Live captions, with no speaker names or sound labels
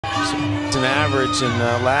season average.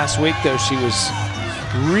 And last week, though, she was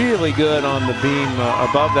really good on the beam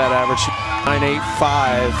above that average.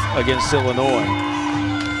 9.85 against Illinois.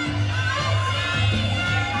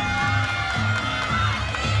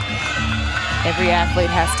 Every athlete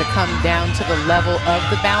has to come down to the level of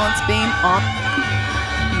the balance beam.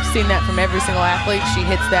 You've seen that from every single athlete. She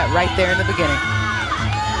hits that right there in the beginning.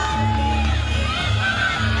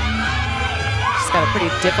 She's got a pretty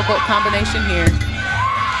difficult combination here.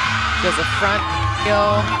 She does a front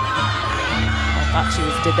heel. I thought she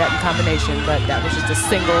did that in combination, but that was just a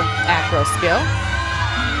single acro skill.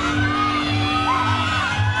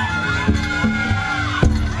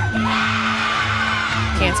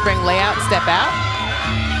 Handspring layout, step out.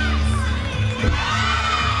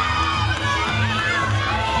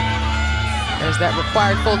 There's that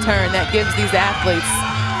required full turn that gives these athletes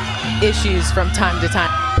issues from time to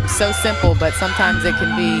time. So simple, but sometimes it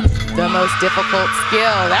can be the most difficult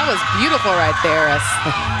skill. That was beautiful right there.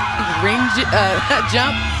 Ring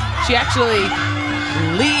jump. She actually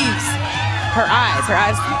leaves her eyes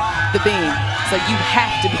the beam. So you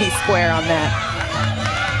have to be square on that.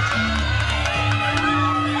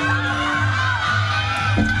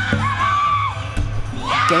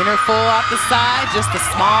 Gainer full off the side, just a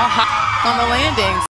small hop on the landing.